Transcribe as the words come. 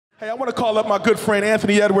Hey, I want to call up my good friend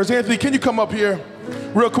Anthony Edwards. Anthony, can you come up here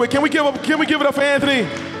real quick? Can we give it up for Anthony?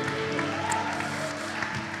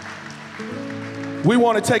 We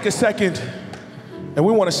want to take a second and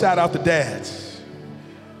we want to shout out the dads.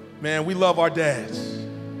 Man, we love our dads.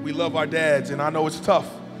 We love our dads, and I know it's tough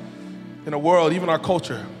in the world, even our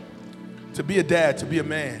culture, to be a dad, to be a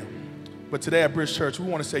man. But today at Bridge Church, we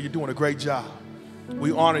want to say you're doing a great job.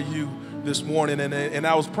 We honor you this morning, and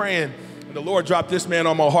I was praying, and the Lord dropped this man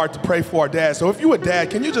on my heart to pray for our dads. So if you're a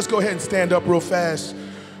dad, can you just go ahead and stand up real fast?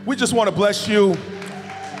 We just want to bless you.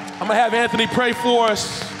 I'm going to have Anthony pray for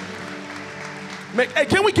us. Hey,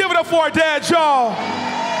 can we give it up for our dads, y'all?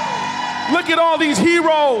 Look at all these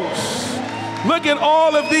heroes. Look at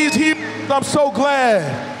all of these heroes. I'm so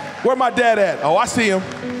glad. Where my dad at? Oh, I see him.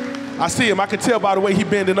 I see him. I can tell by the way he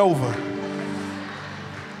bending over.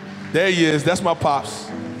 There he is. That's my pops.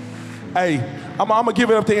 Hey, I'm going to give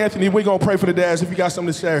it up to Anthony. We're going to pray for the dads. If you got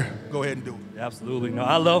something to share, go ahead and do it. Absolutely. No,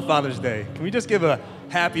 I love Father's Day. Can we just give a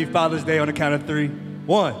happy Father's Day on the count of 3?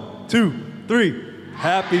 1, 2, 3.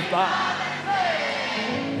 Happy Father's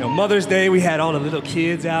Day. You know, Mother's Day, we had all the little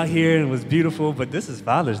kids out here, and it was beautiful, but this is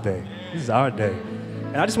Father's Day. This is our day.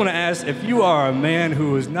 And I just want to ask, if you are a man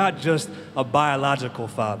who is not just a biological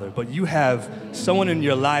father, but you have someone in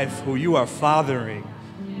your life who you are fathering,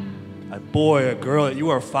 a boy, a girl that you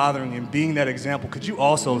are fathering and being that example, could you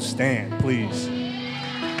also stand, please?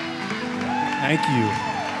 Thank you.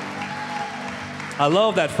 I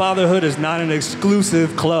love that fatherhood is not an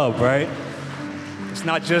exclusive club, right? It's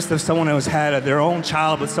not just if someone has had their own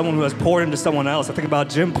child, but someone who has poured into someone else. I think about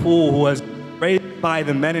Jim Poole, who was raised by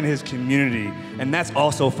the men in his community, and that's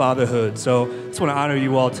also fatherhood. So I just want to honor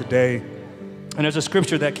you all today. And there's a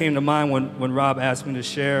scripture that came to mind when Rob asked me to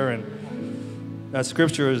share, and that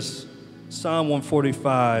scripture is Psalm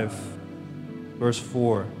 145, verse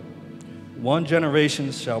 4. One generation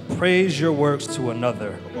shall praise your works to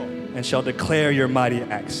another and shall declare your mighty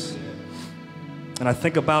acts. And I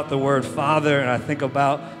think about the word father, and I think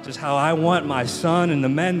about just how I want my son and the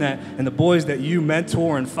men and the boys that you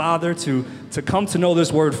mentor and father to come to know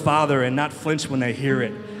this word father and not flinch when they hear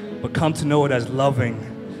it, but come to know it as loving,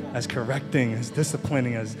 as correcting, as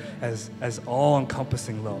disciplining, as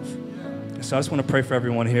all-encompassing love. And so I just want to pray for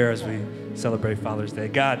everyone here as we celebrate Father's Day.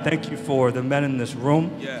 God, thank you for the men in this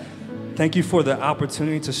room. Yeah. Thank you for the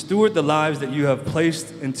opportunity to steward the lives that you have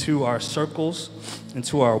placed into our circles,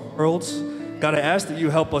 into our worlds. God, I ask that you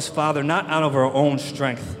help us, Father, not out of our own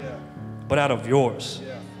strength, but out of yours.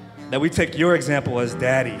 Yeah. That we take your example as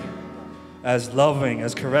daddy, as loving,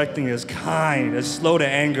 as correcting, as kind, as slow to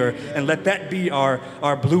anger, and let that be our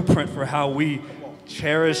blueprint for how we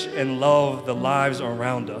cherish and love the lives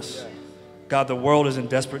around us. God, the world is in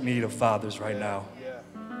desperate need of fathers right now.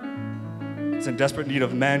 It's in desperate need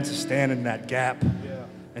of men to stand in that gap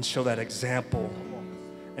and show that example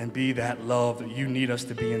and be that love that you need us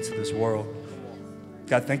to be into this world.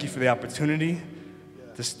 God, thank you for the opportunity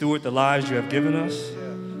to steward the lives you have given us,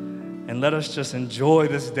 and let us just enjoy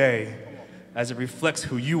this day as it reflects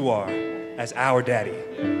who you are as our daddy.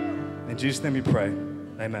 In Jesus' name we pray,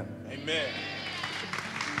 amen. Amen.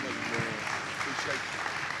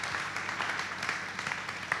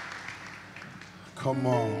 Come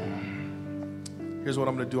on. Here's what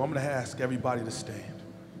I'm going to do. I'm going to ask everybody to stand.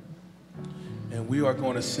 And we are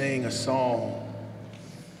going to sing a song.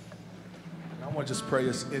 I want to just pray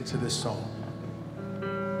us into this song.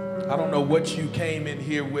 I don't know what you came in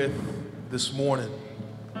here with this morning.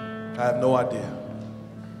 I have no idea.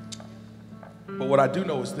 But what I do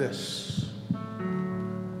know is this.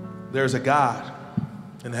 There's a God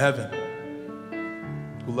in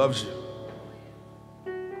heaven who loves you.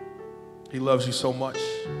 He loves you so much.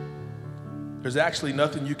 There's actually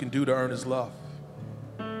nothing you can do to earn his love.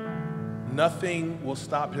 Nothing will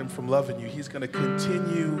stop him from loving you. He's going to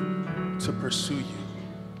continue to pursue you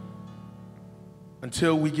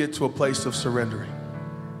until we get to a place of surrendering.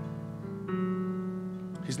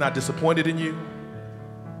 He's not disappointed in you.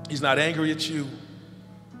 He's not angry at you.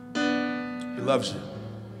 He loves you.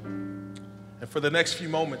 And for the next few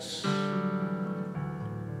moments,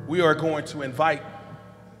 we are going to invite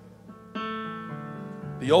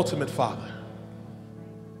the ultimate Father,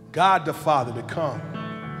 God the Father, to come.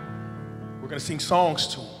 We're going to sing songs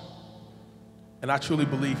to him. And I truly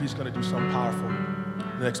believe he's going to do something powerful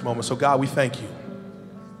in the next moment. So God, we thank you.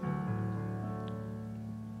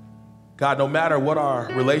 God, no matter what our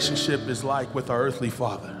relationship is like with our earthly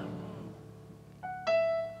father,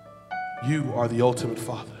 you are the ultimate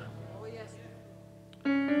Father.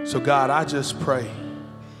 So God, I just pray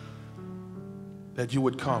that you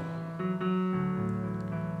would come.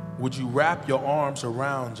 Would you wrap your arms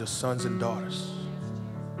around your sons and daughters?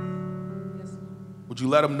 Would you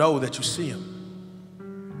let him know that you see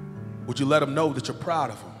him? Would you let him know that you're proud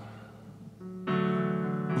of him?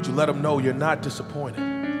 Would you let him know you're not disappointed?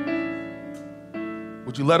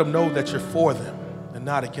 Would you let him know that you're for them and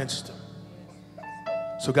not against them?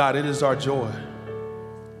 So God, it is our joy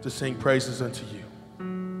to sing praises unto you.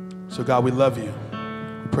 So God, we love you.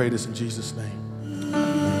 We pray this in Jesus' name.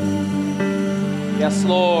 Yes,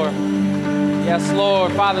 Lord. Yes,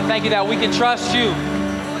 Lord. Father, thank you that we can trust you.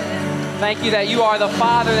 Thank you that you are the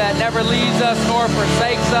Father that never leaves us nor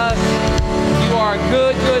forsakes us. You are a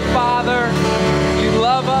good, good Father. You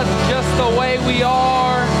love us just the way we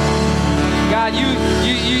are. God,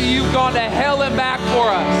 you've gone to hell and back for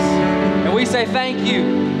us. And we say thank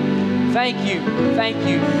you. Thank you. Thank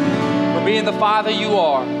you for being the Father you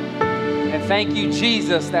are. And thank you,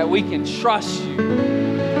 Jesus, that we can trust you.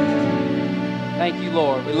 Thank you,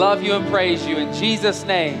 Lord. We love you and praise you in Jesus'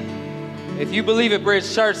 name. If you believe it,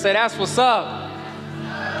 Bridge Church, say, that's what's up.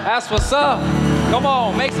 That's what's up. Come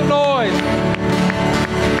on, make some noise.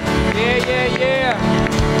 Yeah, yeah, yeah.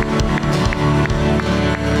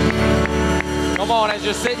 Come on, as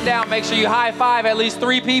you're sitting down, make sure you high five at least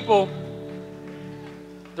 3 people.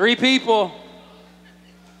 3 people.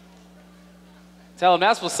 Tell them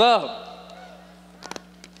that's what's up.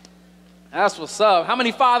 That's what's up. How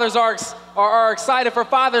many fathers are excited for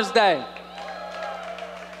Father's Day?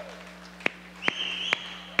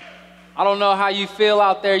 I don't know how you feel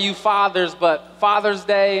out there, you fathers, but Father's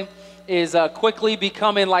Day is quickly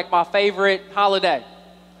becoming like my favorite holiday.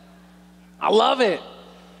 I love it.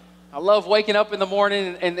 I love waking up in the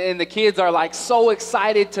morning and the kids are like so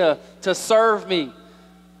excited to serve me.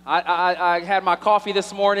 I had my coffee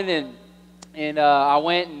this morning and I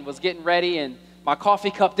went and was getting ready and my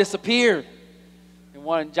coffee cup disappeared.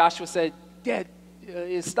 And Joshua said, Dad,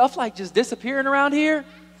 is stuff like just disappearing around here?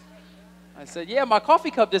 I said, yeah, my coffee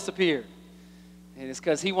cup disappeared. And it's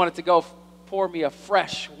because he wanted to go pour me a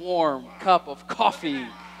fresh, warm cup of coffee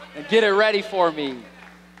and get it ready for me.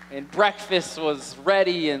 And breakfast was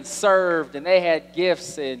ready and served, and they had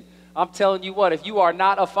gifts. And I'm telling you what, if you are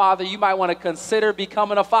not a father, you might want to consider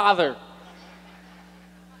becoming a father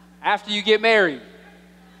after you get married.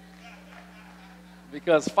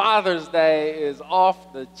 Because Father's Day is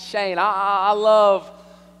off the chain. I love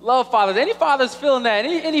fathers. Any fathers feeling that?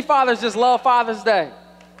 Any fathers just love Father's Day?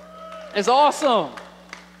 It's awesome.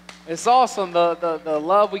 It's awesome, the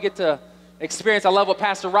love we get to experience. I love what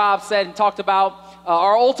Pastor Rob said and talked about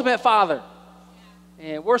our ultimate father.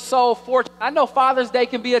 And we're so fortunate. I know Father's Day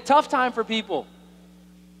can be a tough time for people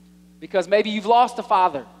because maybe you've lost a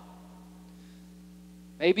father.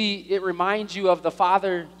 Maybe it reminds you of the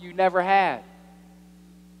father you never had.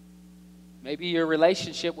 Maybe your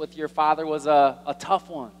relationship with your father was a tough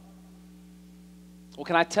one. Well,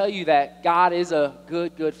 can I tell you that God is a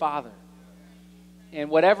good, good father? And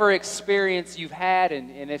whatever experience you've had,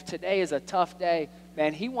 and if today is a tough day,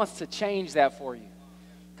 man, he wants to change that for you.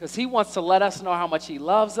 Because he wants to let us know how much he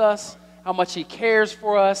loves us, how much he cares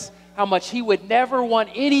for us, how much he would never want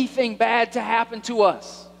anything bad to happen to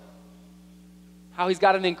us. How he's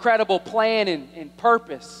got an incredible plan and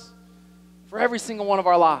purpose for every single one of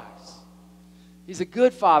our lives. He's a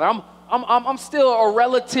good father. I'm still a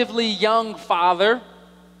relatively young father.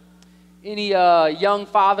 Any young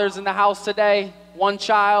fathers in the house today? 1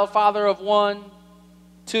 child, father of 1,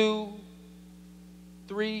 2,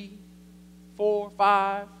 3, 4,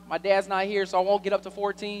 5. My dad's not here, so I won't get up to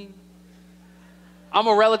 14. I'm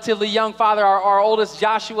a relatively young father. Our oldest,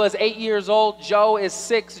 Joshua, is 8 years old. Joe is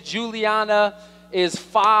 6. Juliana is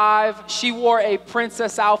 5. She wore a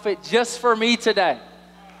princess outfit just for me today.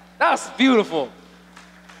 That's beautiful.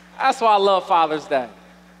 That's why I love Father's Day.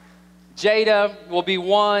 Jada will be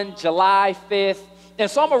 1, July 5th. And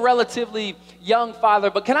so I'm a relatively young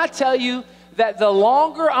father, but can I tell you that the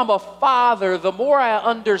longer I'm a father, the more I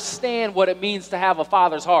understand what it means to have a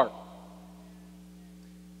father's heart.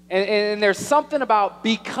 And there's something about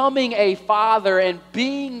becoming a father and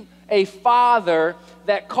being a father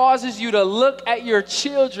that causes you to look at your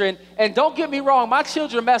children. And don't get me wrong, my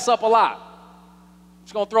children mess up a lot. I'm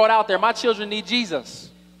just going to throw it out there. My children need Jesus.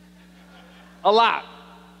 A lot.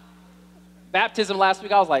 Baptism last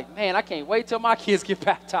week, I was like, man, I can't wait till my kids get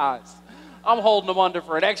baptized. I'm holding them under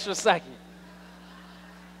for an extra second.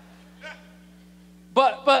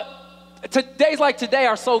 But days like today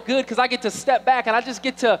are so good because I get to step back and I just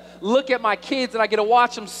get to look at my kids and I get to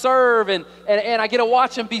watch them serve and I get to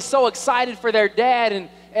watch them be so excited for their dad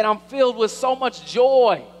and I'm filled with so much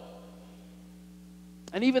joy.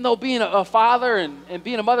 And even though being a father and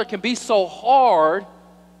being a mother can be so hard,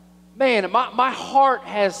 man, my heart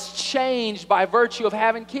has changed by virtue of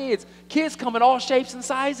having kids. Kids come in all shapes and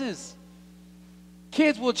sizes.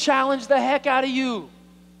 Kids will challenge the heck out of you.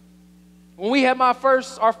 When we had our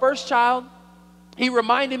first child, he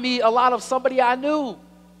reminded me a lot of somebody I knew.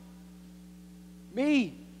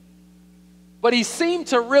 Me. But he seemed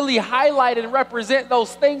to really highlight and represent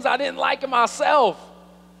those things I didn't like in myself.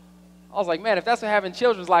 I was like, man, if that's what having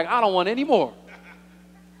children is like, I don't want any more.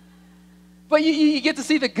 But you get to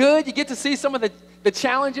see the good, you get to see some of the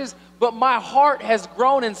challenges, but my heart has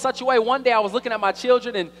grown in such a way. One day I was looking at my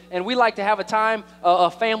children, and we like to have a time,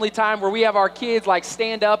 a family time, where we have our kids like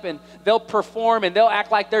stand up and they'll perform and they'll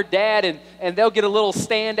act like their dad, and they'll get a little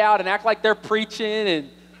stand out and act like they're preaching and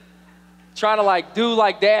try to like do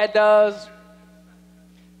like dad does.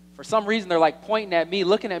 For some reason, they're like pointing at me,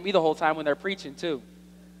 looking at me the whole time when they're preaching too.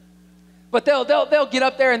 But they'll get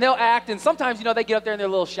up there and they'll act, and sometimes, they get up there and they're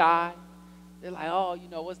a little shy. They're like, oh,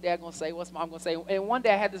 what's dad going to say? What's mom going to say? And one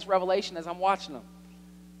day I had this revelation as I'm watching them.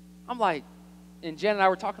 I'm like, and Jen and I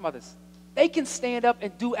were talking about this. They can stand up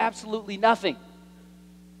and do absolutely nothing.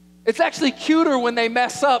 It's actually cuter when they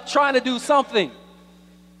mess up trying to do something.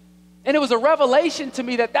 And it was a revelation to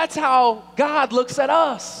me that that's how God looks at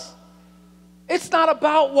us. It's not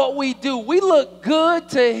about what we do. We look good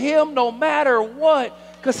to him no matter what,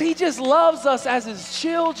 because he just loves us as his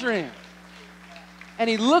children. And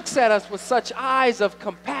he looks at us with such eyes of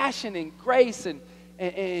compassion and grace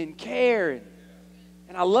and care.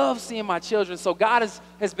 And I love seeing my children. So God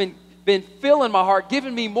has been filling my heart,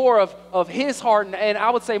 giving me more of his heart, and I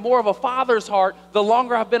would say more of a father's heart the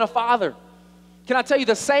longer I've been a father. Can I tell you,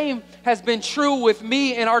 the same has been true with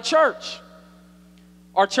me and our church.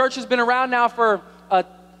 Our church has been around now for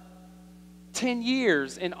 10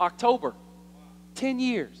 years in October. 10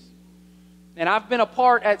 years. And I've been a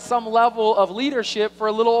part at some level of leadership for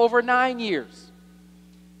a little over 9 years.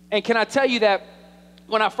 And can I tell you that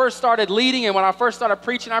when I first started leading and when I first started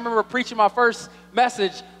preaching, I remember preaching my first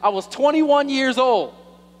message, I was 21 years old.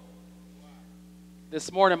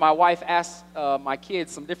 This morning, my wife asked my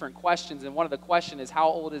kids some different questions, and one of the questions is, how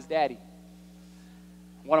old is daddy?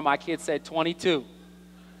 One of my kids said 22.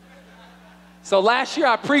 So last year,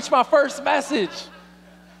 I preached my first message.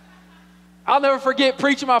 I'll never forget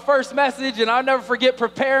preaching my first message, and I'll never forget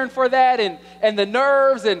preparing for that and the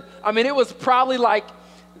nerves. And I mean, it was probably like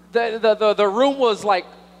the room was like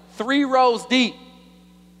 3 rows deep.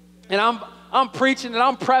 And I'm preaching and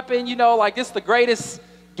I'm prepping, like this is the greatest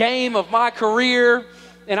game of my career.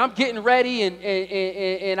 And I'm getting ready,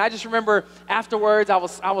 and I just remember afterwards I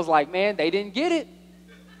was like, man, they didn't get it.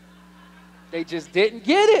 They just didn't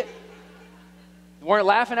get it. They weren't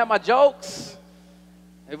laughing at my jokes.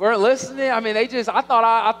 They weren't listening. I mean, I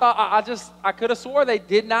could have swore they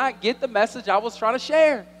did not get the message I was trying to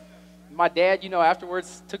share. My dad,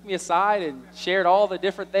 afterwards took me aside and shared all the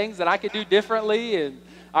different things that I could do differently. And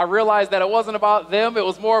I realized that it wasn't about them. It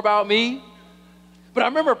was more about me. But I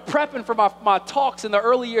remember prepping for my talks in the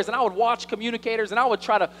early years, and I would watch communicators, and I would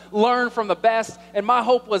try to learn from the best. And my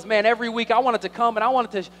hope was, man, every week I wanted to come and I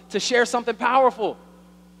wanted to share something powerful.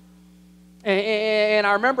 And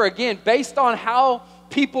I remember, again, based on how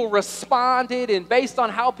people responded and based on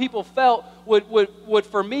how people felt would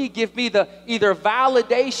for me give me the either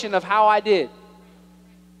validation of how I did.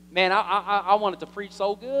 Man, I wanted to preach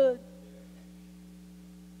so good.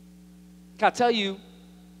 Can I tell you,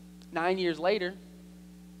 9 years later,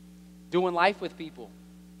 doing life with people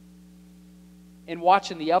and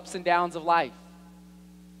watching the ups and downs of life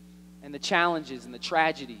and the challenges and the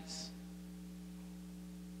tragedies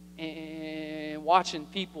and watching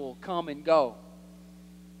people come and go.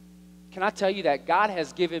 Can I tell you that God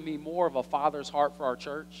has given me more of a father's heart for our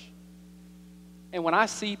church? And when I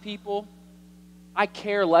see people, I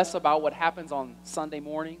care less about what happens on Sunday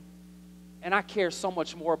morning, and I care so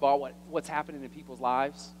much more about what's happening in people's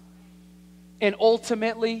lives. And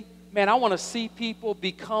ultimately, man, I want to see people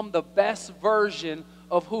become the best version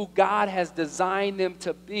of who God has designed them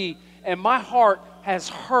to be. And my heart has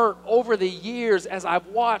hurt over the years as I've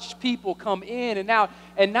watched people come in and out,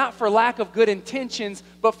 and not for lack of good intentions,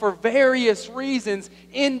 but for various reasons,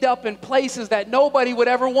 end up in places that nobody would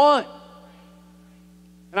ever want.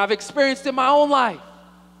 And I've experienced it in my own life.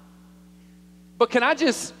 But can I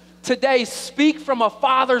just today speak from a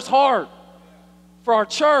father's heart for our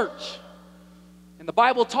church? And the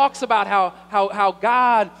Bible talks about how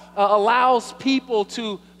God allows people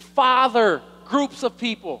to father groups of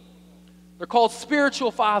people. They're called spiritual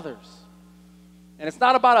fathers. And it's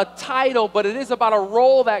not about a title, but it is about a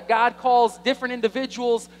role that God calls different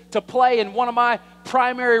individuals to play. And one of my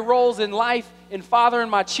primary roles in life, in fathering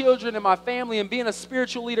my children and my family and being a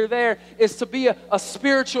spiritual leader there, is to be a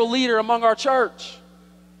spiritual leader among our church.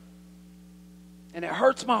 And it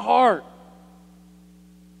hurts my heart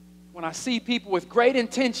when when I see people with great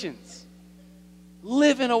intentions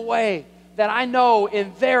live in a way that I know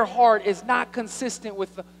in their heart is not consistent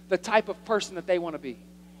with the type of person that they want to be.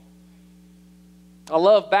 I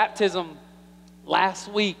love baptism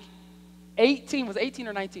last week. 18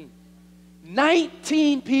 or 19?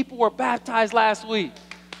 19 people were baptized last week.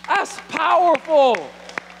 That's powerful.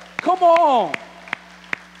 Come on.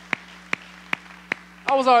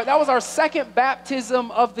 That was our second baptism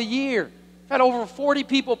of the year. We've had over 40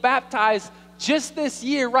 people baptized just this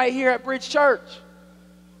year right here at Bridge Church.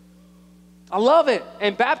 I love it.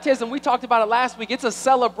 And baptism, we talked about it last week. It's a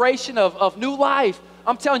celebration of new life.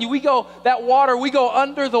 I'm telling you, we go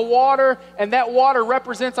under the water, and that water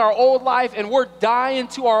represents our old life, and we're dying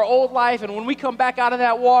to our old life. And when we come back out of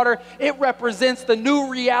that water, it represents the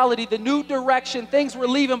new reality, the new direction, things we're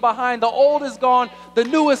leaving behind. The old is gone, the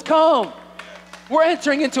new has come. We're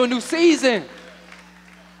entering into a new season.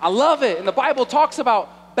 I love it. And the Bible talks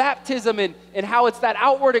about baptism and how it's that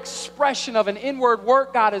outward expression of an inward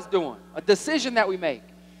work God is doing, a decision that we make.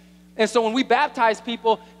 And so when we baptize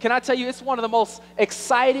people, can I tell you, it's one of the most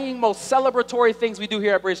exciting, most celebratory things we do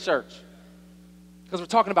here at Bridge Church. Because we're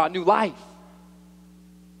talking about new life.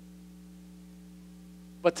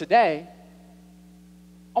 But today,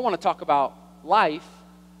 I want to talk about life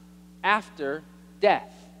after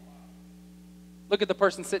death. Look at the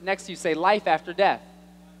person sitting next to you, say, life after death.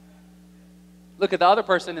 Look at the other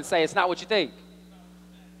person and say, it's not what you think.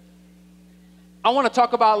 I want to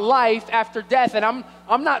talk about life after death, and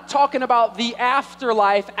I'm not talking about the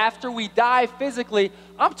afterlife after we die physically.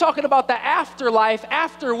 I'm talking about the afterlife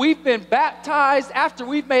after we've been baptized, after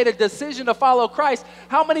we've made a decision to follow Christ.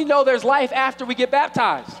 How many know there's life after we get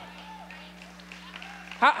baptized?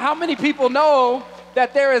 How many people know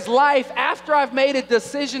that there is life after I've made a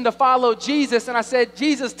decision to follow Jesus and I said,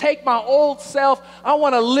 Jesus, take my old self. I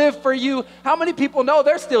want to live for you. How many people know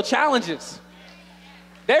there's still challenges?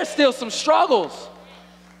 There's still some struggles.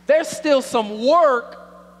 There's still some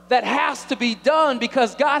work that has to be done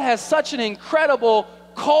because God has such an incredible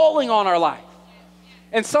calling on our life.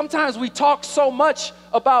 And sometimes we talk so much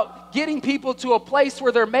about getting people to a place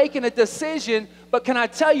where they're making a decision, but can I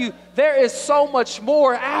tell you, there is so much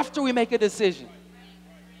more after we make a decision.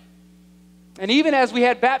 And even as we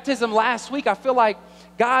had baptism last week, I feel like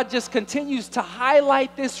God just continues to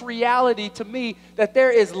highlight this reality to me that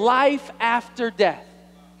there is life after death.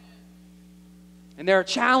 And there are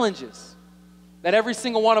challenges that every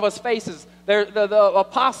single one of us faces. The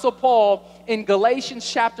Apostle Paul in Galatians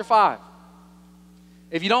chapter 5.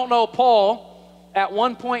 If you don't know Paul, at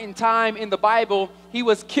one point in time in the Bible, he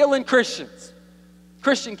was killing Christians.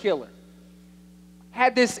 Christian killer.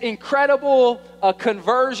 Had this incredible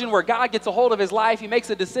conversion where God gets a hold of his life. He makes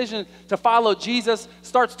a decision to follow Jesus,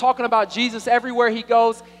 starts talking about Jesus everywhere he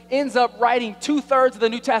goes, ends up writing 2/3 of the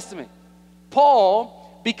New Testament. Paul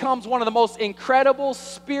becomes one of the most incredible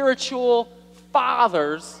spiritual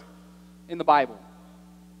fathers in the Bible.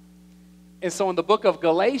 And so in the book of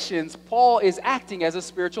Galatians, Paul is acting as a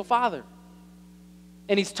spiritual father.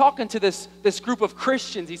 And he's talking to this group of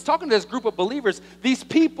Christians. He's talking to this group of believers, these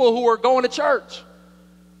people who are going to church.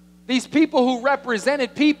 These people who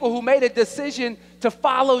represented people who made a decision to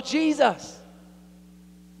follow Jesus.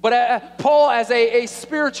 But Paul, as a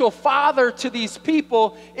spiritual father to these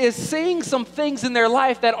people, is seeing some things in their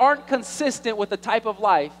life that aren't consistent with the type of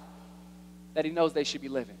life that he knows they should be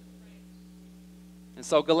living. And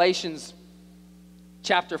so Galatians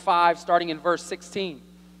chapter 5, starting in verse 16,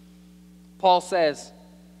 Paul says,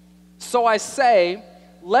 so I say,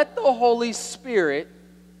 let the Holy Spirit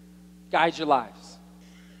guide your lives.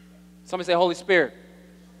 Somebody say, Holy Spirit.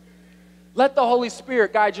 Let the Holy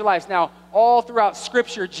Spirit guide your lives. Now, all throughout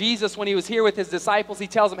Scripture, Jesus, when he was here with his disciples, he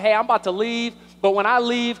tells them, hey, I'm about to leave, but when I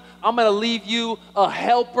leave, I'm going to leave you a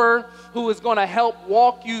helper who is going to help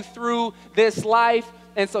walk you through this life.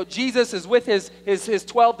 And so Jesus is with his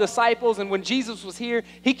 12 disciples, and when Jesus was here,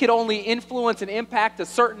 he could only influence and impact a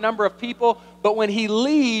certain number of people, but when he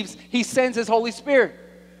leaves, he sends his Holy Spirit.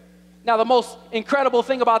 Now, the most incredible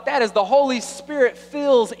thing about that is the Holy Spirit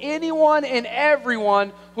fills anyone and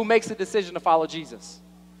everyone who makes a decision to follow Jesus.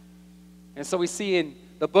 And so we see in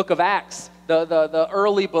the book of Acts, the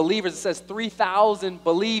early believers, it says 3,000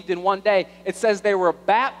 believed in one day. It says they were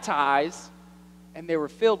baptized and they were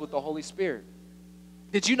filled with the Holy Spirit.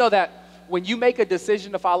 Did you know that when you make a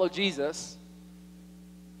decision to follow Jesus,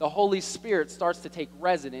 the Holy Spirit starts to take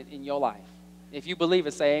resident in your life? If you believe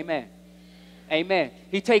it, say amen. Amen.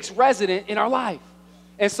 He takes resident in our life.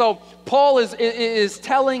 And so Paul is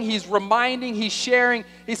telling, he's reminding, he's sharing.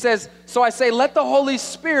 He says, so I say, let the Holy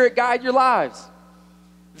Spirit guide your lives.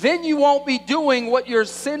 Then you won't be doing what your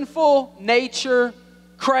sinful nature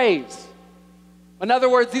craves. In other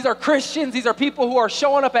words, these are Christians, these are people who are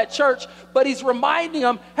showing up at church, but he's reminding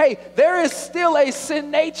them, hey, there is still a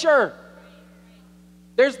sin nature.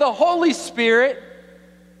 There's the Holy Spirit,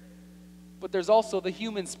 but there's also the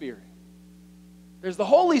human spirit. There's the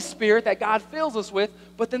Holy Spirit that God fills us with,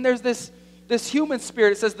 but then there's this human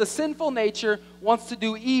spirit. It says the sinful nature wants to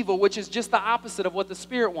do evil, which is just the opposite of what the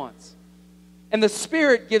Spirit wants. And the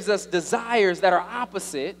Spirit gives us desires that are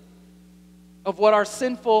opposite of what our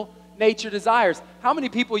sinful nature desires. How many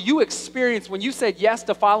people you experienced when you said yes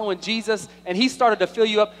to following Jesus and he started to fill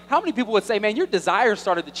you up? How many people would say, man, your desires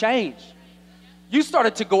started to change? You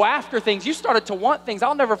started to go after things. You started to want things.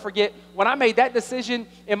 I'll never forget when I made that decision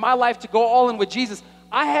in my life to go all in with Jesus.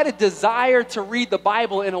 I had a desire to read the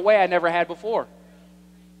Bible in a way I never had before.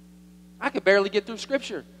 I could barely get through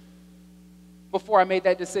Scripture before I made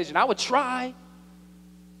that decision. I would try.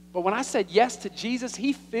 But when I said yes to Jesus,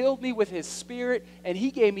 he filled me with his Spirit, and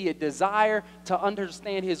he gave me a desire to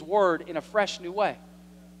understand his word in a fresh new way.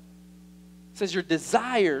 It says your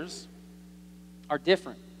desires are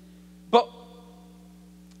different. But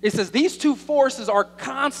it says these two forces are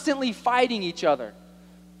constantly fighting each other.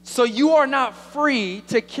 So you are not free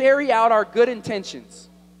to carry out our good intentions.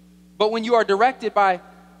 But when you are directed by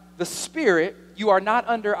the Spirit, you are not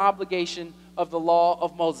under obligation of the law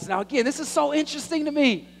of Moses. Now again, this is so interesting to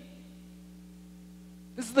me.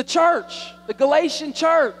 This is the church, the Galatian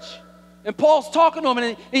church. And Paul's talking to them,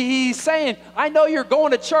 and he's saying, I know you're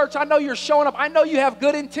going to church. I know you're showing up. I know you have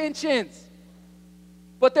good intentions.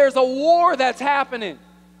 But there's a war that's happening.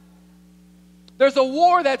 There's a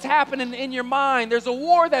war that's happening in your mind. There's a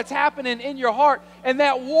war that's happening in your heart. And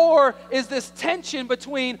that war is this tension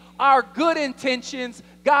between our good intentions,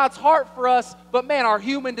 God's heart for us, but man, our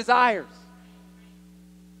human desires.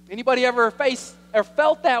 Anybody ever faced or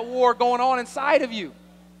felt that war going on inside of you?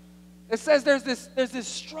 It says there's this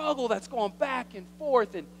struggle that's going back and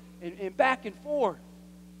forth and back and forth.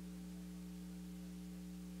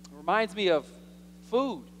 It reminds me of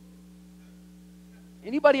food.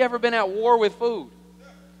 Anybody ever been at war with food?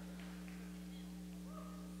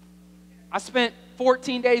 I spent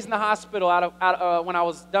 14 days in the hospital when I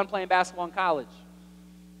was done playing basketball in college.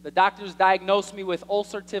 The doctors diagnosed me with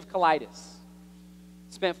ulcerative colitis.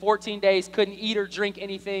 Spent 14 days, couldn't eat or drink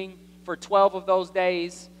anything for 12 of those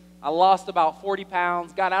days. I lost about 40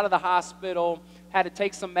 pounds, got out of the hospital, had to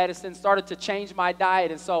take some medicine, started to change my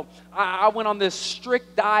diet. And so I went on this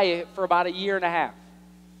strict diet for about a year and a half.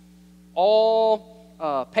 All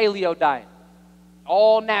paleo diet,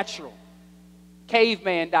 all natural,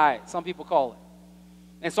 caveman diet, some people call it.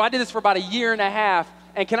 And so I did this for about a year and a half.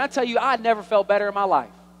 And can I tell you, I never felt better in my life.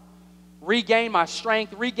 Regained my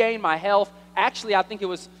strength, regained my health. Actually, I think it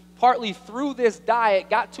was partly through this diet,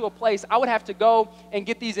 got to a place I would have to go and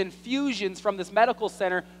get these infusions from this medical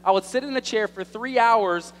center. I would sit in a chair for 3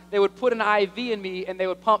 hours. They would put an IV in me, and they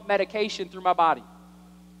would pump medication through my body.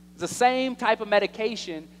 It's the same type of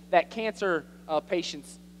medication that cancer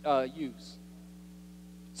patients use.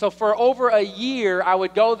 So for over a year, I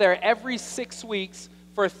would go there every 6 weeks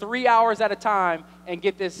for 3 hours at a time and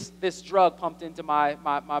get this drug pumped into my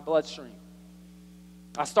bloodstream.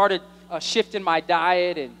 I started shifting my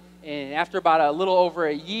diet, and after about a little over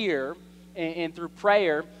a year, and through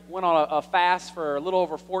prayer, went on a fast for a little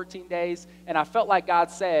over 14 days, and I felt like God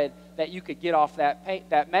said that you could get off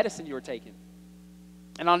that medicine you were taking.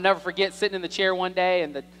 And I'll never forget sitting in the chair one day,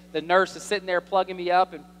 and the nurse is sitting there plugging me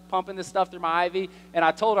up and pumping this stuff through my IV, and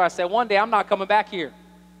I told her, I said, one day I'm not coming back here.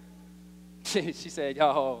 She said,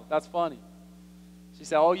 oh, that's funny. She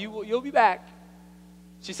said, oh, you'll be back.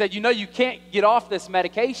 She said, you know you can't get off this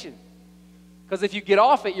medication, because if you get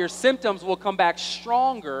off it, your symptoms will come back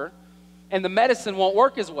stronger and the medicine won't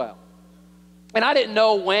work as well. And I didn't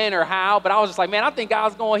know when or how, but I was just like, man, I think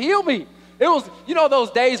God's going to heal me. It was, you know those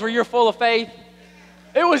days where you're full of faith?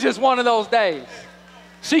 It was just one of those days.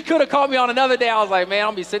 She could have called me on another day. I was like, man, I'm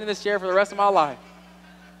going to be sitting in this chair for the rest of my life.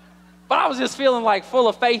 But I was just feeling like full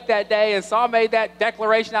of faith that day, and so I made that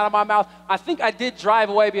declaration out of my mouth. I think I did drive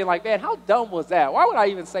away being like, man, how dumb was that? Why would I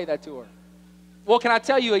even say that to her? Well, can I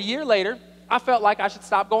tell you, a year later, I felt like I should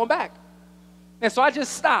stop going back. And so I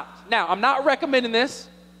just stopped. Now, I'm not recommending this,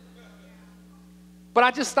 but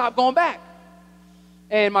I just stopped going back.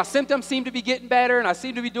 And my symptoms seemed to be getting better, and I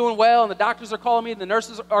seemed to be doing well, and the doctors are calling me, and the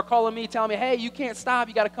nurses are calling me, telling me, hey, you can't stop,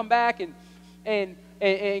 you got to come back. And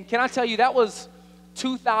can I tell you, that was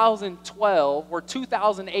 2012 or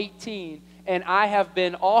 2018, and I have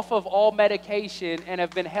been off of all medication and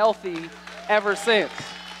have been healthy ever since.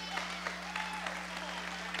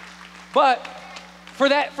 But for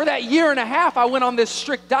that year and a half, I went on this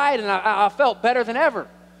strict diet, and I felt better than ever.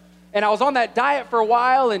 And I was on that diet for a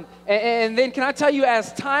while, and then can I tell you,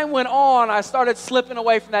 as time went on, I started slipping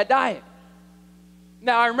away from that diet.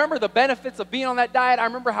 Now, I remember the benefits of being on that diet. I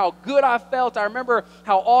remember how good I felt. I remember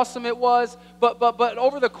how awesome it was. But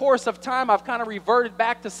over the course of time, I've kind of reverted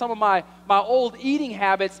back to some of my old eating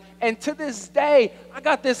habits. And to this day, I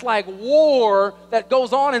got this like war that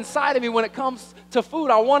goes on inside of me when it comes to food.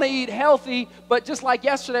 I want to eat healthy, but just like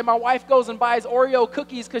yesterday, my wife goes and buys Oreo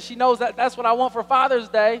cookies because she knows that that's what I want for Father's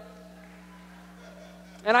Day.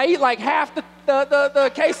 And I eat like half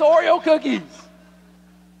the case of Oreo cookies.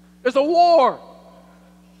 There's a war.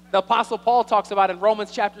 The Apostle Paul talks about in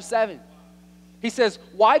Romans chapter 7. He says,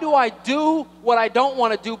 why do I do what I don't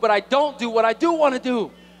want to do, but I don't do what I do want to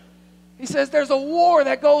do? He says, there's a war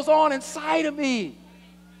that goes on inside of me.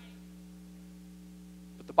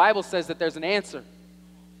 But the Bible says that there's an answer.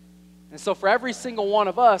 And so for every single one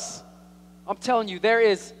of us, I'm telling you, there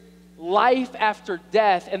is life after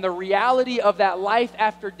death, and the reality of that life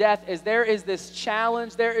after death is there is this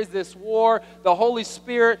challenge, there is this war. The Holy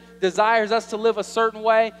Spirit desires us to live a certain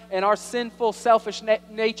way, and our sinful, selfish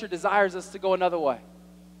nature desires us to go another way.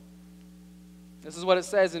 This is what it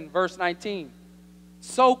says in verse 19.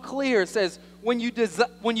 So clear, it says, when you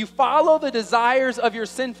follow the desires of your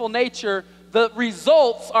sinful nature, the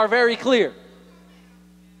results are very clear.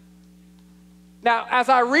 Now, as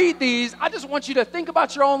I read these, I just want you to think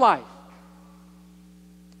about your own life.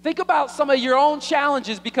 Think about some of your own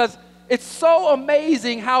challenges, because it's so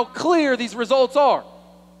amazing how clear these results are.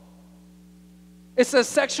 It says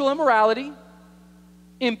sexual immorality,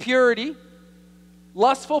 impurity,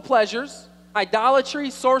 lustful pleasures, idolatry,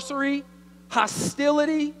 sorcery,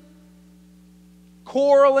 hostility,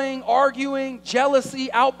 quarreling, arguing,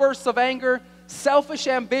 jealousy, outbursts of anger, selfish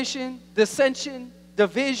ambition, dissension,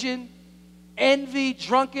 division, envy,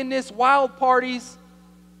 drunkenness, wild parties,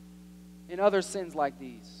 and other sins like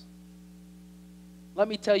these. Let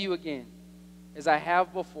me tell you again, as I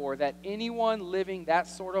have before, that anyone living that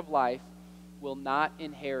sort of life will not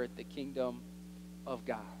inherit the kingdom of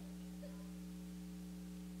God.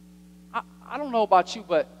 I don't know about you,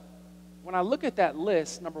 but when I look at that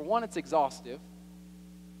list, number one, it's exhaustive.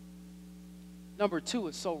 Number two,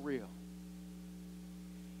 it's so real.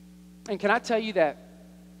 And can I tell you that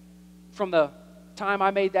from the time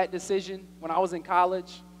I made that decision when I was in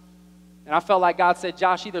college, and I felt like God said,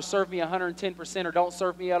 Josh, either serve me 110% or don't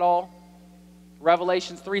serve me at all.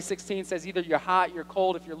 Revelations 3:16 says either you're hot, you're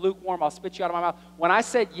cold. If you're lukewarm, I'll spit you out of my mouth. When I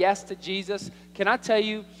said yes to Jesus, can I tell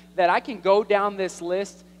you that I can go down this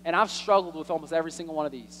list, and I've struggled with almost every single one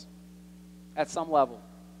of these at some level.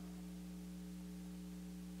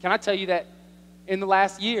 Can I tell you that in the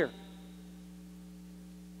last year,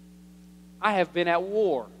 I have been at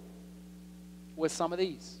war with some of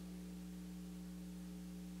these.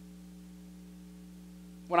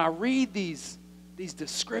 When I read these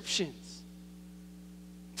descriptions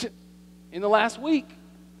in the last week,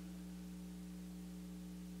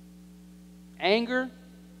 anger,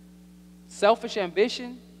 selfish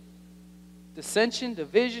ambition, dissension,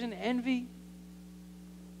 division, envy.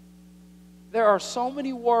 There are so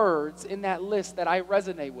many words in that list that I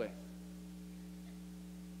resonate with.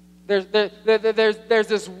 There's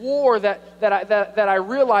this war that I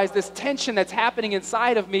realize, this tension that's happening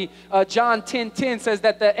inside of me. John 10:10 says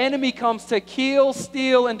that the enemy comes to kill,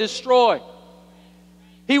 steal, and destroy.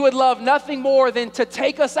 He would love nothing more than to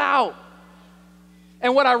take us out.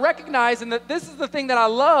 And what I recognize, and this is the thing that I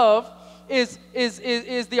love, is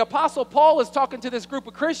the Apostle Paul is talking to this group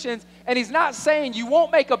of Christians, and he's not saying you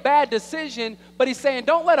won't make a bad decision, but he's saying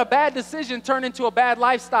don't let a bad decision turn into a bad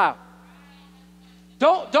lifestyle.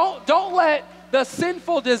 Don't let the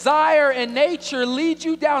sinful desire and nature lead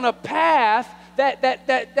you down a path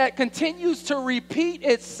that continues to repeat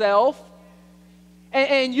itself,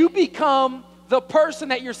 and you become the person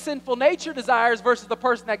that your sinful nature desires versus the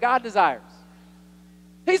person that God desires.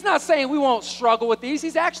 He's not saying we won't struggle with these.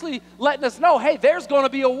 He's actually letting us know, hey, there's going to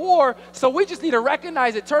be a war, so we just need to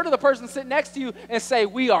recognize it. Turn to the person sitting next to you and say,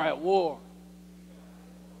 we are at war.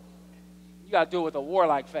 You got to do it with a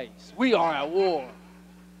warlike face. We are at war.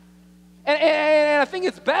 And I think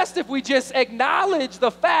it's best if we just acknowledge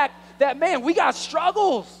the fact that, man, we got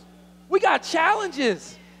struggles. We got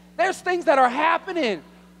challenges. There's things that are happening,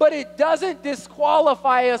 but it doesn't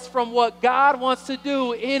disqualify us from what God wants to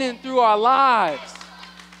do in and through our lives.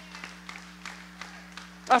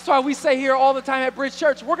 That's why we say here all the time at Bridge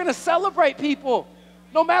Church, we're going to celebrate people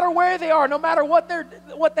no matter where they are, no matter what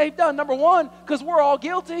they've done. Number one, because we're all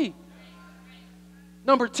guilty.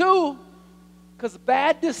 Number two, because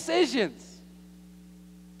bad decisions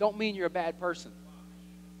don't mean you're a bad person.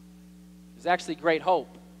 There's actually great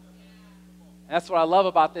hope. And that's what I love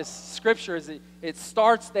about this scripture is it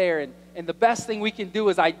starts there, and the best thing we can do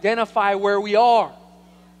is identify where we are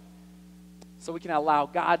so we can allow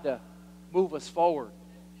God to move us forward.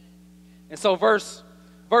 And so verse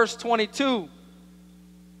 22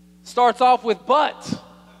 starts off with but.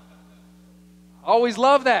 I always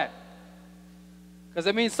love that because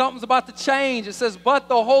it means something's about to change. It says, but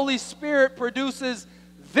the Holy Spirit produces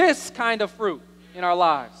this kind of fruit in our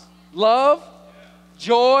lives: love,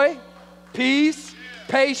 joy, peace,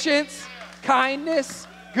 patience, kindness,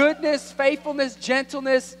 goodness, faithfulness,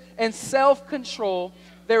 gentleness, and self-control.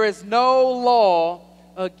 There is no law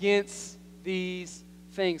against these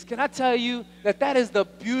things. Can I tell you that is the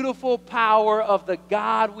beautiful power of the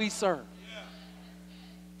God we serve?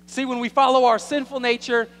 See, when we follow our sinful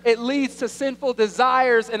nature, it leads to sinful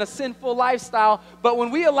desires and a sinful lifestyle. But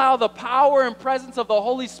when we allow the power and presence of the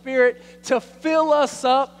Holy Spirit to fill us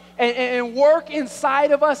up and work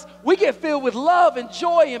inside of us, we get filled with love and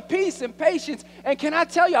joy and peace and patience. And can I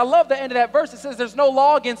tell you, I love the end of that verse. It says there's no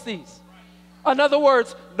law against these. In other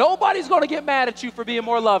words, nobody's going to get mad at you for being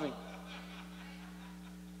more loving.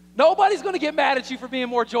 Nobody's going to get mad at you for being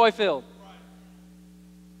more joy-filled.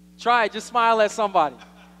 Try it. Just smile at somebody.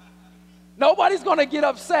 Nobody's going to get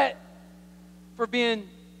upset for being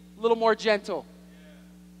a little more gentle,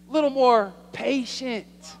 a little more patient.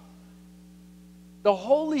 The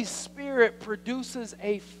Holy Spirit produces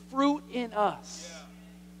a fruit in us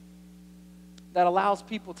that allows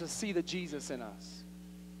people to see the Jesus in us.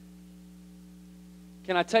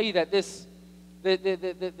 Can I tell you that this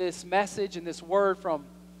message and this word from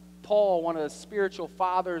Paul, one of the spiritual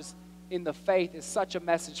fathers in the faith, is such a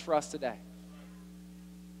message for us today?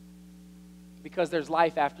 Because there's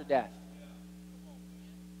life after death.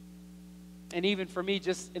 And even for me,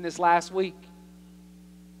 just in this last week,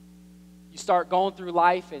 you start going through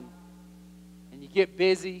life and you get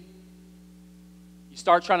busy. You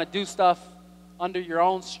start trying to do stuff under your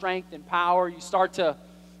own strength and power. You start to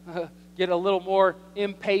get a little more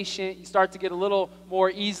impatient. You start to get a little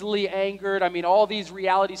more easily angered. I mean, all these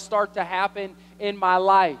realities start to happen in my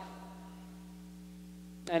life.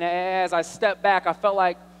 And as I stepped back, I felt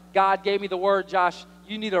like God gave me the word, Josh,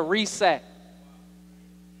 you need a reset.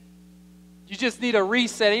 You just need a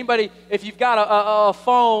reset. Anybody, if you've got a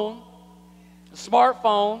phone, a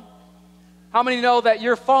smartphone, how many know that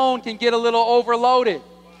your phone can get a little overloaded?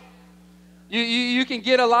 You can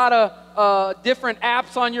get a lot of different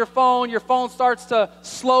apps on your phone. Your phone starts to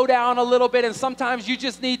slow down a little bit, and sometimes you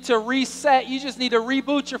just need to reset. You just need to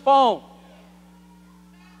reboot your phone.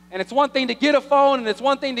 And it's one thing to get a phone, and it's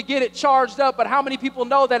one thing to get it charged up, but how many people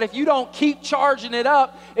know that if you don't keep charging it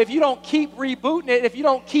up, if you don't keep rebooting it, if you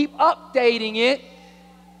don't keep updating it,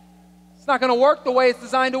 it's not going to work the way it's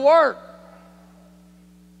designed to work?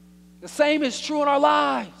 The same is true in our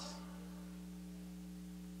lives.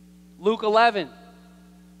 Luke 11,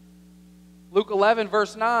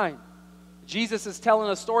 verse 9. Jesus is telling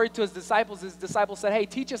a story to his disciples. His disciples said, hey,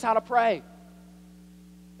 teach us how to pray.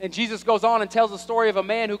 And Jesus goes on and tells the story of a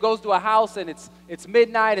man who goes to a house, and it's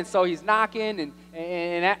midnight, and so he's knocking,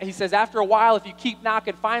 and he says, after a while, if you keep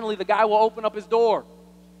knocking, finally the guy will open up his door.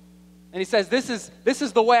 And he says, this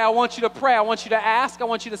is the way I want you to pray. I want you to ask, I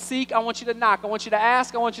want you to seek, I want you to knock. I want you to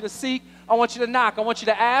ask, I want you to seek, I want you to knock. I want you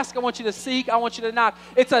to ask, I want you to seek, I want you to knock.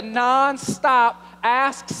 It's a non-stop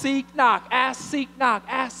ask, seek, knock, ask, seek, knock,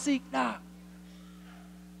 ask, seek, knock.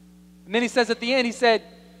 And then he says at the end, he said,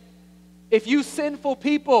 if you sinful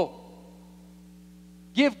people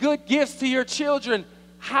give good gifts to your children,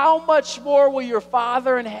 how much more will your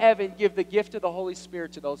Father in heaven give the gift of the Holy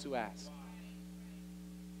Spirit to those who ask?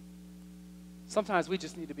 Sometimes we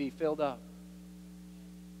just need to be filled up.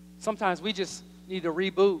 Sometimes we just need to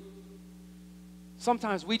reboot.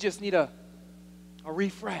 Sometimes we just need a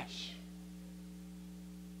refresh.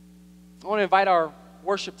 I want to invite our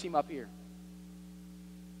worship team up here.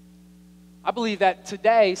 I believe that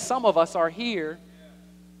today some of us are here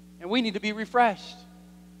and we need to be refreshed.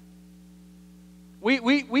 We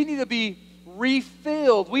need to be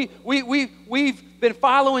refilled. We've been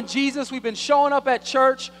following Jesus. We've been showing up at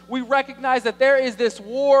church. We recognize that there is this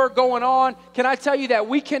war going on. Can I tell you that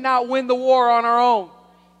we cannot win the war on our own?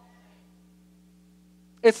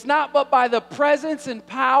 It's not but by the presence and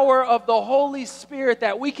power of the Holy Spirit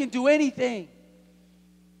that we can do anything.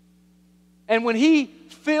 And when He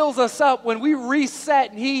fills us up, when we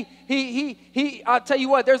reset, and I'll tell you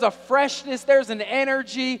what, there's a freshness, there's an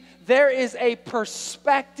energy, there is a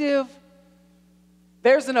perspective,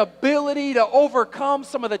 there's an ability to overcome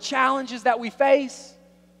some of the challenges that we face.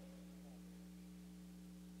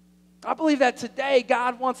 I believe that today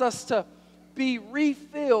God wants us to be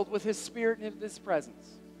refilled with His Spirit and His presence.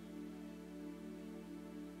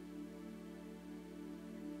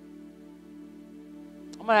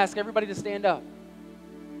 I'm going to ask everybody to stand up.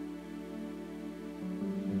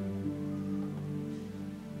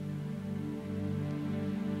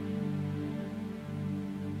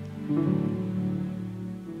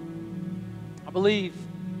 I believe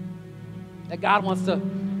that God wants to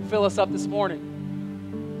fill us up this morning.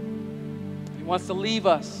 He wants to leave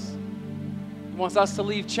us. He wants us to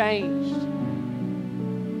leave changed.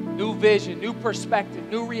 New vision, new perspective,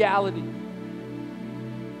 new reality.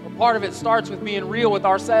 But part of it starts with being real with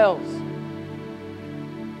ourselves.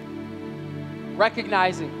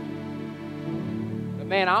 Recognizing that,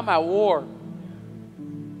 man, I'm at war.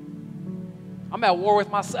 I'm at war with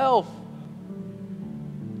myself.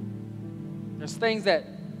 There's things that,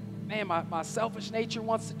 man, my selfish nature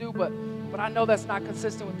wants to do, but I know that's not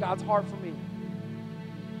consistent with God's heart for me.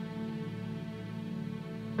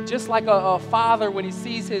 Just like a father when he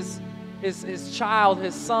sees his child,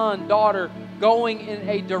 his son, daughter, going in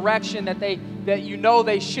a direction that you know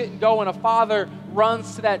they shouldn't go, and a father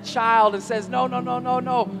runs to that child and says, no,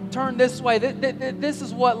 turn this way. This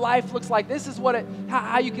is what life looks like. This is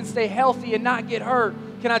how you can stay healthy and not get hurt.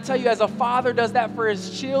 Can I tell you, as a father does that for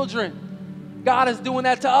his children, God is doing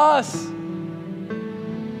that to us.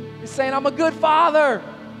 He's saying, I'm a good father.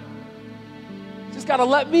 You just got to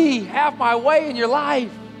let me have my way in your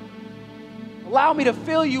life. Allow me to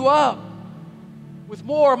fill you up with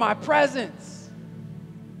more of my presence.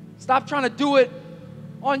 Stop trying to do it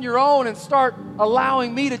on your own and start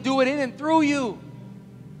allowing me to do it in and through you.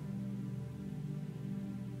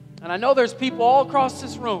 And I know there's people all across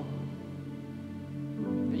this room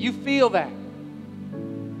that you feel that.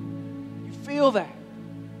 Feel that.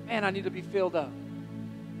 Man, I need to be filled up.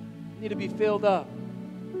 I need to be filled up.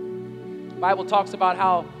 The Bible talks about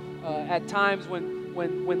how at times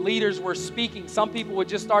when leaders were speaking, some people would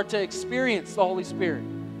just start to experience the Holy Spirit.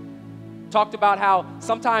 Talked about how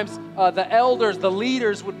sometimes the elders, the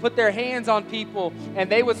leaders would put their hands on people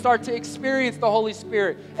and they would start to experience the Holy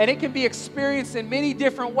Spirit. And it can be experienced in many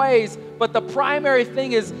different ways, but the primary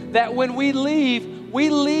thing is that when we leave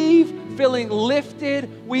feeling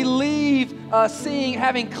lifted. We leave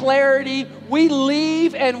having clarity. We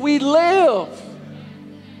leave and we live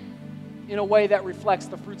in a way that reflects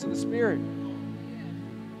the fruits of the Spirit.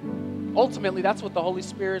 Ultimately, that's what the Holy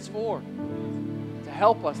Spirit's for. To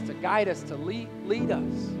help us, to guide us, to lead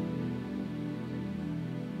us.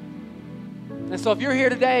 And so if you're here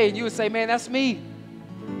today and you would say, man, that's me.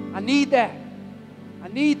 I need that. I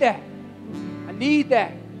need that. I need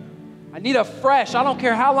that. I need a fresh. I don't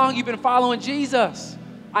care how long you've been following Jesus.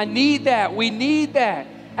 I need that. We need that.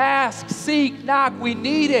 Ask, seek, knock. We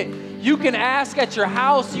need it. You can ask at your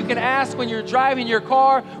house. You can ask when you're driving your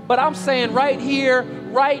car. But I'm saying right here,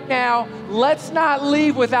 right now, let's not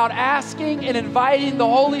leave without asking and inviting the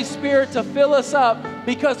Holy Spirit to fill us up,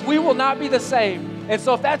 because we will not be the same. And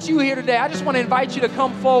so if that's you here today, I just want to invite you to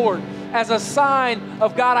come forward as a sign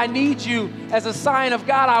of, God, I need you. As a sign of,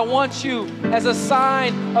 God, I want you. As a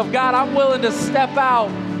sign of, God, I'm willing to step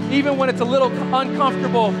out even when it's a little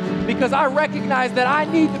uncomfortable, because I recognize that I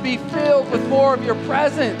need to be filled with more of your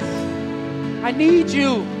presence. I need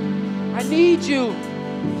you. I need you.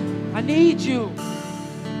 I need you.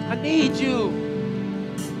 I need you.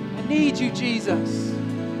 I need you, Jesus.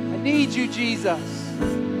 I need you, Jesus.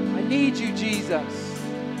 I need you, Jesus.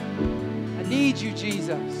 I need you,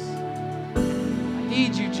 Jesus. I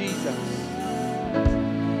need you, Jesus.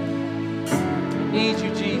 I need you,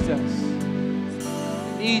 Jesus.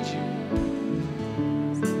 I need you.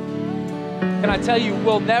 Can I tell you,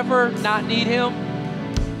 we'll never not need him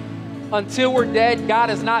until we're dead. God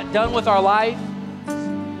is not done with our life.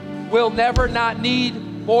 We'll never not need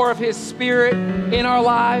more of his Spirit in our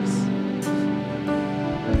lives.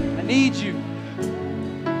 I need you.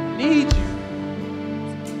 I need you.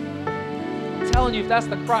 I'm telling you, if that's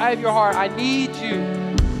the cry of your heart, I need you.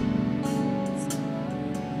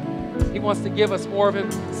 He wants to give us more of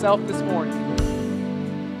himself this morning.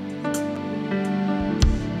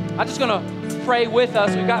 I'm just going to pray with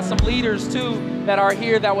us. We've got some leaders too that are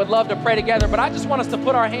here that would love to pray together, but I just want us to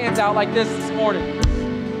put our hands out like this morning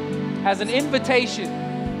as an invitation.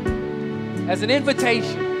 As an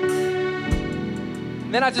invitation.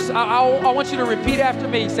 And then I want you to repeat after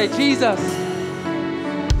me. Say, Jesus,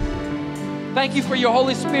 thank you for your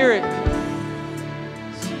Holy Spirit.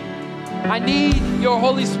 I need your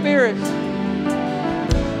Holy Spirit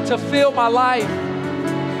to fill my life,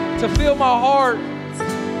 to fill my heart,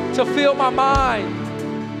 to fill my mind.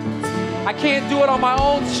 I can't do it on my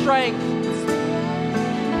own strength,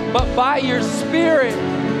 but by your Spirit,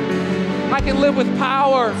 I can live with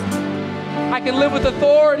power. I can live with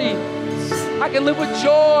authority. I can live with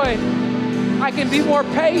joy. I can be more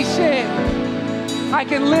patient. I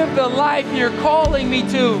can live the life you're calling me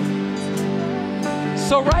to.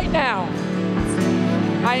 So right now,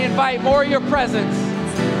 I invite more of your presence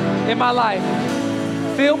in my life.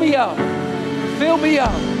 Fill me up. Fill me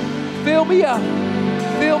up. Fill me up.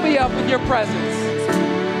 Fill me up with your presence.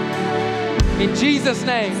 In Jesus'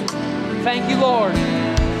 name, thank you, Lord.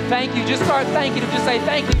 Thank you. Just start thanking Him. Just say,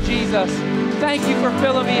 thank you, Jesus. Thank you for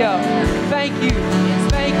filling me up. Thank you.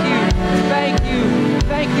 Thank you. Thank you.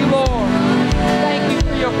 Thank you, Lord. Thank you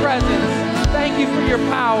for your presence. Thank you for your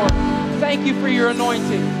power. Thank you for your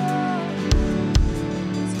anointing.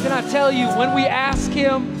 Can I tell you, when we ask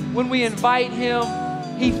Him, when we invite Him,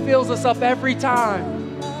 He fills us up every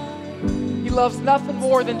time. He loves nothing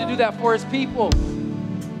more than to do that for His people.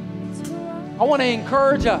 I want to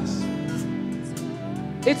encourage us.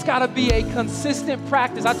 It's got to be a consistent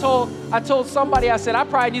practice. I told somebody, I said, I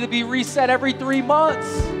probably need to be reset every 3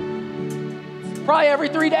 months. Probably every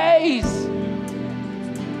 3 days.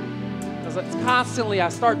 Because it's constantly, I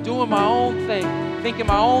start doing my own thing, thinking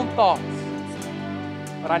my own thoughts.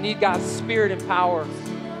 But I need God's Spirit and power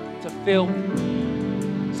to fill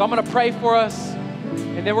me. So I'm going to pray for us,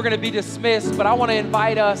 and then we're going to be dismissed. But I want to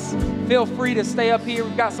invite us. Feel free to stay up here.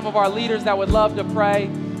 We've got some of our leaders that would love to pray.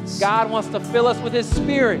 God wants to fill us with His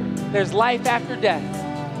Spirit. There's life after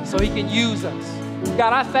death, so He can use us.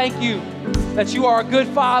 God, I thank you that you are a good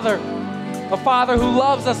Father, a Father who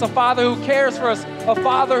loves us, a Father who cares for us, a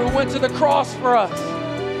Father who went to the cross for us,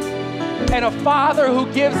 and a Father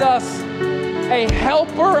who gives us a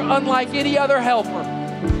helper unlike any other helper,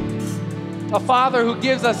 a Father who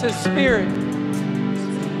gives us His Spirit.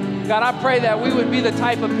 God, I pray that we would be the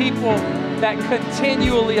type of people that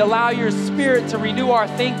continually allow your Spirit to renew our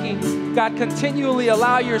thinking. God, continually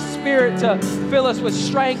allow your Spirit to fill us with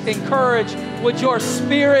strength and courage. Would your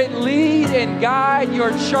Spirit lead and guide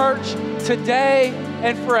your church today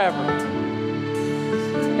and forever?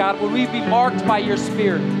 God, would we be marked by your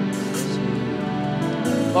Spirit?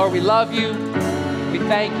 Lord, we love you, we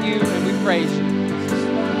thank you, and we praise you.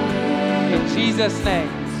 In Jesus' name.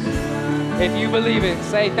 If you believe it,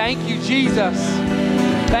 say, thank you, Jesus.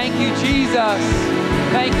 Thank you, Jesus.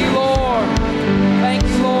 Thank you, Lord. Thank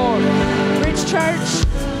you, Lord. Bridge Church,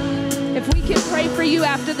 if we can pray for you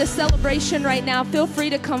after the celebration right now, feel free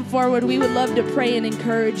to come forward. We would love to pray and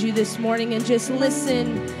encourage you this morning, and just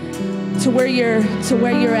listen to where you're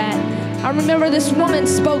at. I remember this woman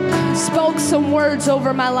spoke some words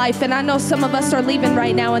over my life, and I know some of us are leaving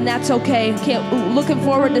right now, and that's okay. Looking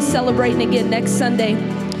forward to celebrating again next Sunday.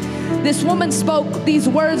 This woman spoke these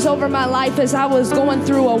words over my life as I was going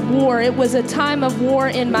through a war. It was a time of war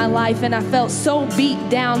in my life, and I felt so beat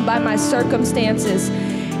down by my circumstances.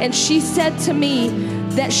 And she said to me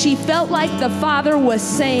that she felt like the Father was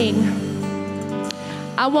saying,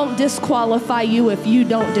 I won't disqualify you if you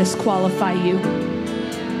don't disqualify you.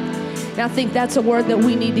 And I think that's a word that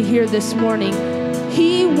we need to hear this morning.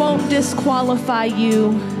 He won't disqualify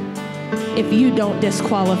you if you don't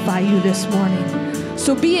disqualify you this morning.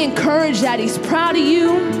 So be encouraged that He's proud of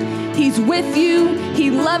you. He's with you. He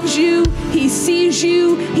loves you. He sees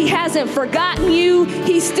you. He hasn't forgotten you.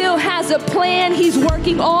 He still has a plan. He's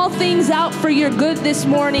working all things out for your good this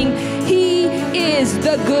morning. He is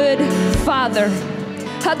the good Father.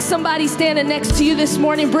 Hug somebody standing next to you this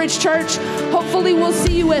morning, Bridge Church. Hopefully we'll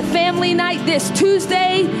see you at family night this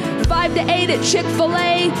Tuesday, 5 to 8 at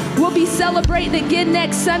Chick-fil-A. We'll be celebrating again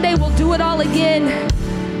next Sunday. We'll do it all again.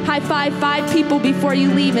 High five 5 people before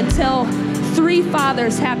you leave, and tell 3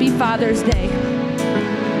 fathers, happy Father's Day.